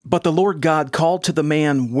But the Lord God called to the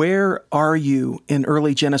man, "Where are you?" in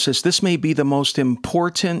early Genesis. This may be the most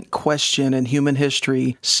important question in human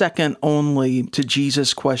history, second only to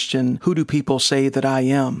Jesus' question, "Who do people say that I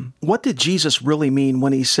am?" What did Jesus really mean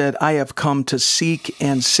when he said, "I have come to seek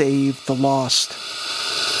and save the lost"?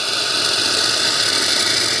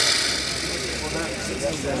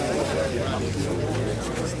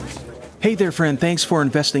 Hey there, friend. Thanks for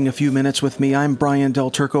investing a few minutes with me. I'm Brian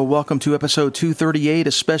Del Turco. Welcome to episode 238,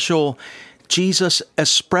 a special Jesus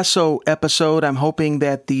Espresso episode. I'm hoping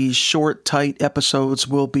that these short, tight episodes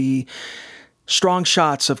will be strong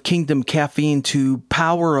shots of kingdom caffeine to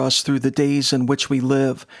power us through the days in which we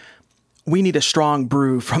live. We need a strong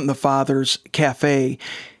brew from the Father's Cafe.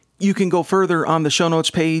 You can go further on the show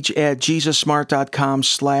notes page at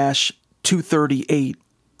jesussmart.com/238.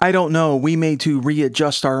 I don't know. We may to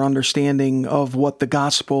readjust our understanding of what the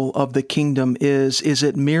gospel of the kingdom is. Is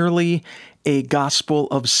it merely a gospel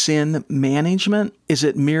of sin management? Is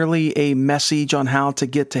it merely a message on how to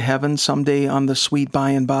get to heaven someday on the sweet by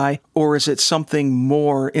and by? Or is it something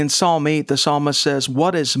more? In Psalm 8, the psalmist says,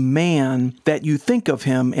 "What is man that you think of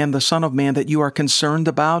him, and the Son of Man that you are concerned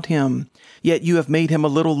about him? Yet you have made him a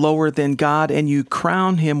little lower than God, and you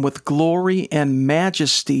crown him with glory and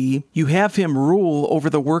majesty. You have him rule over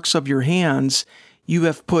the works of your hands. You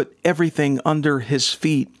have put everything under his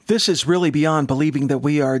feet." This is really beyond believing that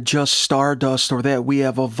we are just stardust or that we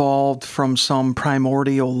have evolved from some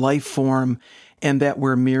primordial life form and that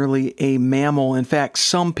we're merely a mammal. In fact,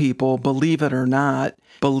 some people, believe it or not,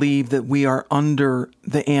 believe that we are under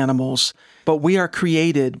the animals. But we are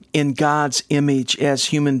created in God's image as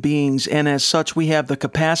human beings, and as such, we have the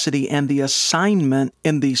capacity and the assignment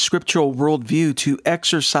in the scriptural worldview to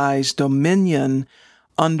exercise dominion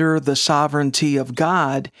under the sovereignty of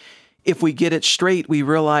God. If we get it straight, we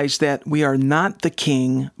realize that we are not the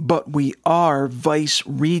king, but we are vice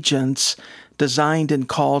regents designed and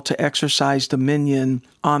called to exercise dominion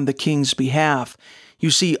on the king's behalf. You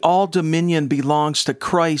see, all dominion belongs to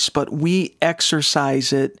Christ, but we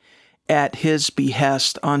exercise it at his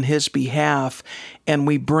behest, on his behalf, and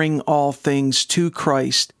we bring all things to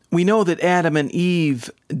Christ. We know that Adam and Eve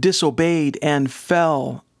disobeyed and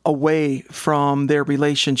fell away from their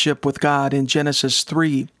relationship with God in Genesis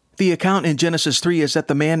 3. The account in Genesis 3 is that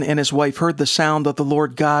the man and his wife heard the sound of the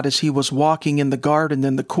Lord God as he was walking in the garden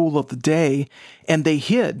in the cool of the day, and they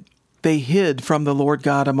hid. They hid from the Lord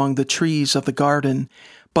God among the trees of the garden.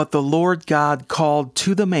 But the Lord God called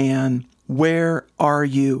to the man, "Where are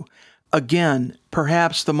you?" Again,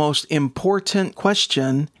 perhaps the most important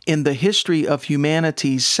question in the history of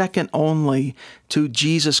humanity, second only to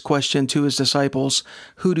Jesus' question to his disciples,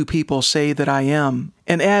 "Who do people say that I am?"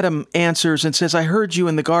 And Adam answers and says, "I heard you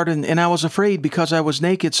in the garden, and I was afraid because I was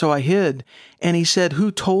naked, so I hid." And he said,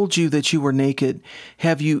 "Who told you that you were naked?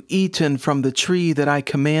 Have you eaten from the tree that I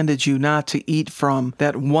commanded you not to eat from?"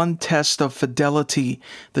 That one test of fidelity,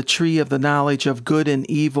 the tree of the knowledge of good and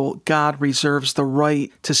evil. God reserves the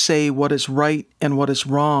right to say what is right and what is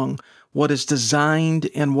wrong, what is designed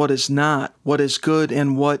and what is not, what is good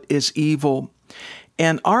and what is evil.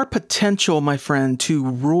 And our potential, my friend, to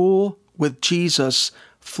rule with Jesus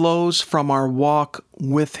flows from our walk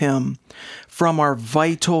with him, from our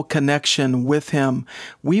vital connection with him.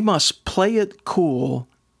 We must play it cool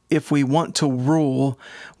if we want to rule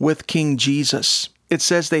with King Jesus. It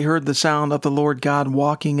says they heard the sound of the Lord God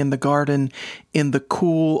walking in the garden in the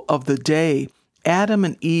cool of the day. Adam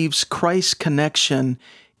and Eve's Christ connection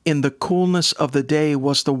in the coolness of the day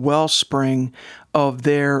was the wellspring of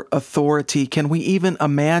their authority. Can we even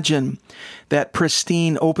imagine that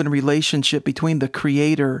pristine, open relationship between the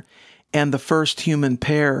Creator and the first human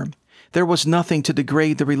pair? There was nothing to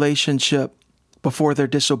degrade the relationship before their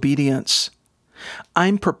disobedience.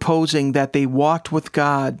 I'm proposing that they walked with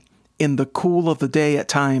God in the cool of the day at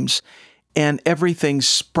times, and everything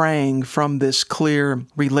sprang from this clear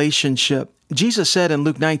relationship. Jesus said in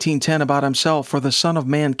Luke 19:10 about himself, "For the Son of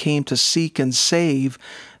Man came to seek and save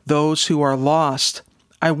those who are lost."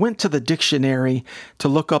 I went to the dictionary to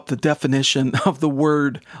look up the definition of the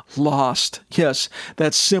word lost. Yes,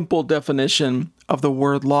 that simple definition of the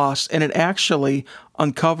word lost. And it actually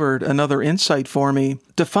uncovered another insight for me.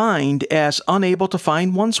 Defined as unable to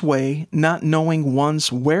find one's way, not knowing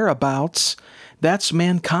one's whereabouts. That's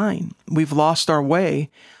mankind. We've lost our way.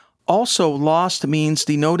 Also, lost means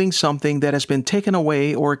denoting something that has been taken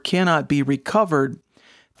away or cannot be recovered.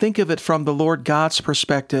 Think of it from the Lord God's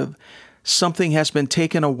perspective. Something has been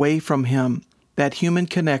taken away from him. that human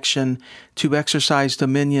connection to exercise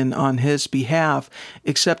dominion on his behalf,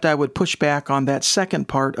 except I would push back on that second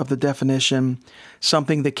part of the definition,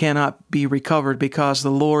 something that cannot be recovered because the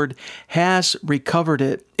Lord has recovered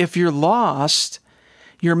it. If you're lost,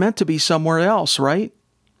 you're meant to be somewhere else, right?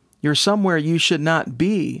 You're somewhere you should not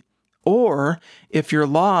be. Or if you're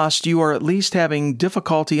lost, you are at least having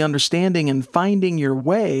difficulty understanding and finding your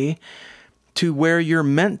way to where you're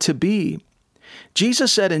meant to be.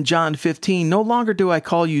 Jesus said in John 15, "No longer do I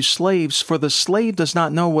call you slaves, for the slave does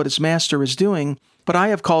not know what his master is doing, but I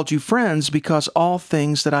have called you friends because all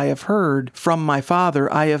things that I have heard from my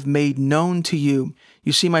Father I have made known to you."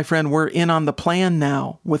 You see, my friend, we're in on the plan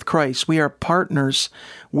now with Christ. We are partners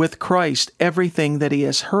with Christ. Everything that he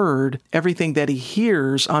has heard, everything that he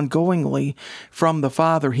hears ongoingly from the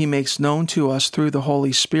Father, he makes known to us through the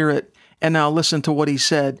Holy Spirit. And now listen to what he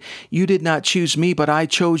said. "You did not choose me, but I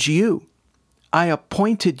chose you. I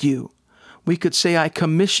appointed you." We could say I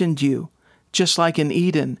commissioned you, just like in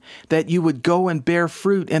Eden, that you would go and bear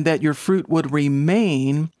fruit and that your fruit would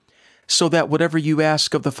remain, so that whatever you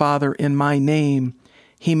ask of the Father in my name,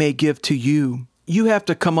 he may give to you. You have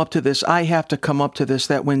to come up to this. I have to come up to this,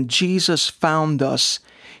 that when Jesus found us,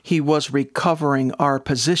 he was recovering our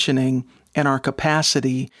positioning and our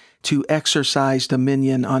capacity to exercise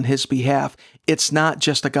dominion on his behalf. It's not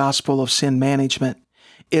just a gospel of sin management.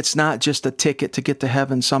 It's not just a ticket to get to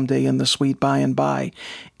heaven someday in the sweet by and by.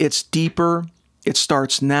 It's deeper. It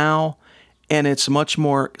starts now, and it's much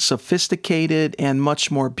more sophisticated and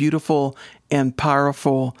much more beautiful and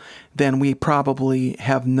powerful than we probably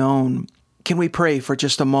have known. Can we pray for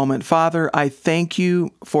just a moment? Father, I thank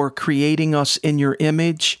you for creating us in your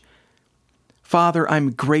image. Father,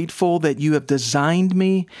 I'm grateful that you have designed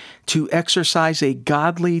me to exercise a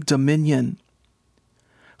godly dominion.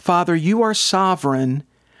 Father, you are sovereign.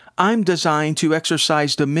 I'm designed to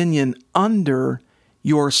exercise dominion under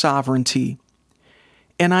your sovereignty.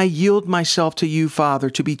 And I yield myself to you, Father,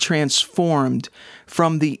 to be transformed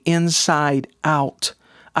from the inside out.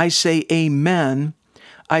 I say amen.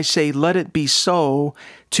 I say, let it be so,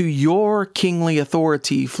 to your kingly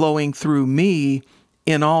authority flowing through me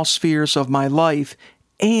in all spheres of my life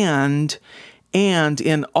and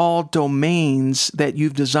in all domains that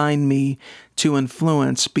you've designed me to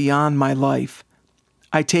influence beyond my life.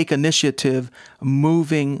 I take initiative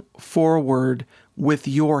moving forward with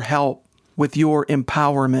your help, with your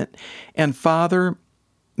empowerment. And Father,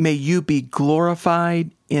 may you be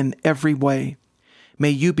glorified in every way. May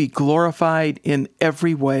you be glorified in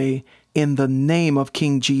every way in the name of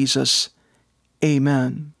King Jesus.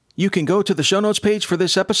 Amen. You can go to the show notes page for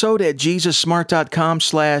this episode at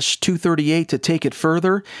jesussmart.com/238 to take it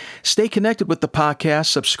further. Stay connected with the podcast.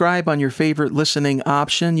 Subscribe on your favorite listening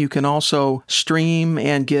option. You can also stream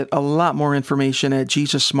and get a lot more information at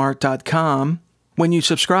jesussmart.com. When you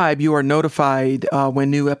subscribe, you are notified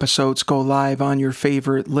when new episodes go live on your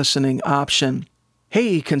favorite listening option.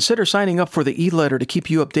 Hey, consider signing up for the e-letter to keep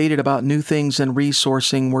you updated about new things and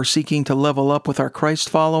resourcing. We're seeking to level up with our Christ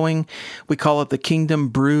following. We call it the Kingdom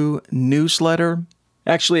Brew newsletter.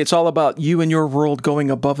 Actually, it's all about you and your world going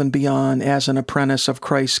above and beyond as an apprentice of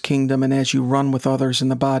Christ's kingdom and as you run with others in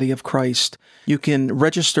the body of Christ. You can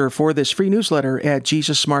register for this free newsletter at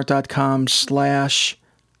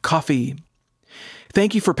jesussmart.com/coffee.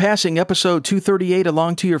 Thank you for passing episode 238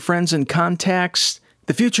 along to your friends and contacts.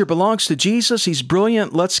 The future belongs to Jesus. He's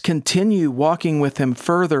brilliant. Let's continue walking with him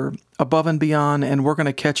further above and beyond, and we're going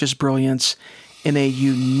to catch his brilliance in a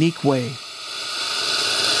unique way.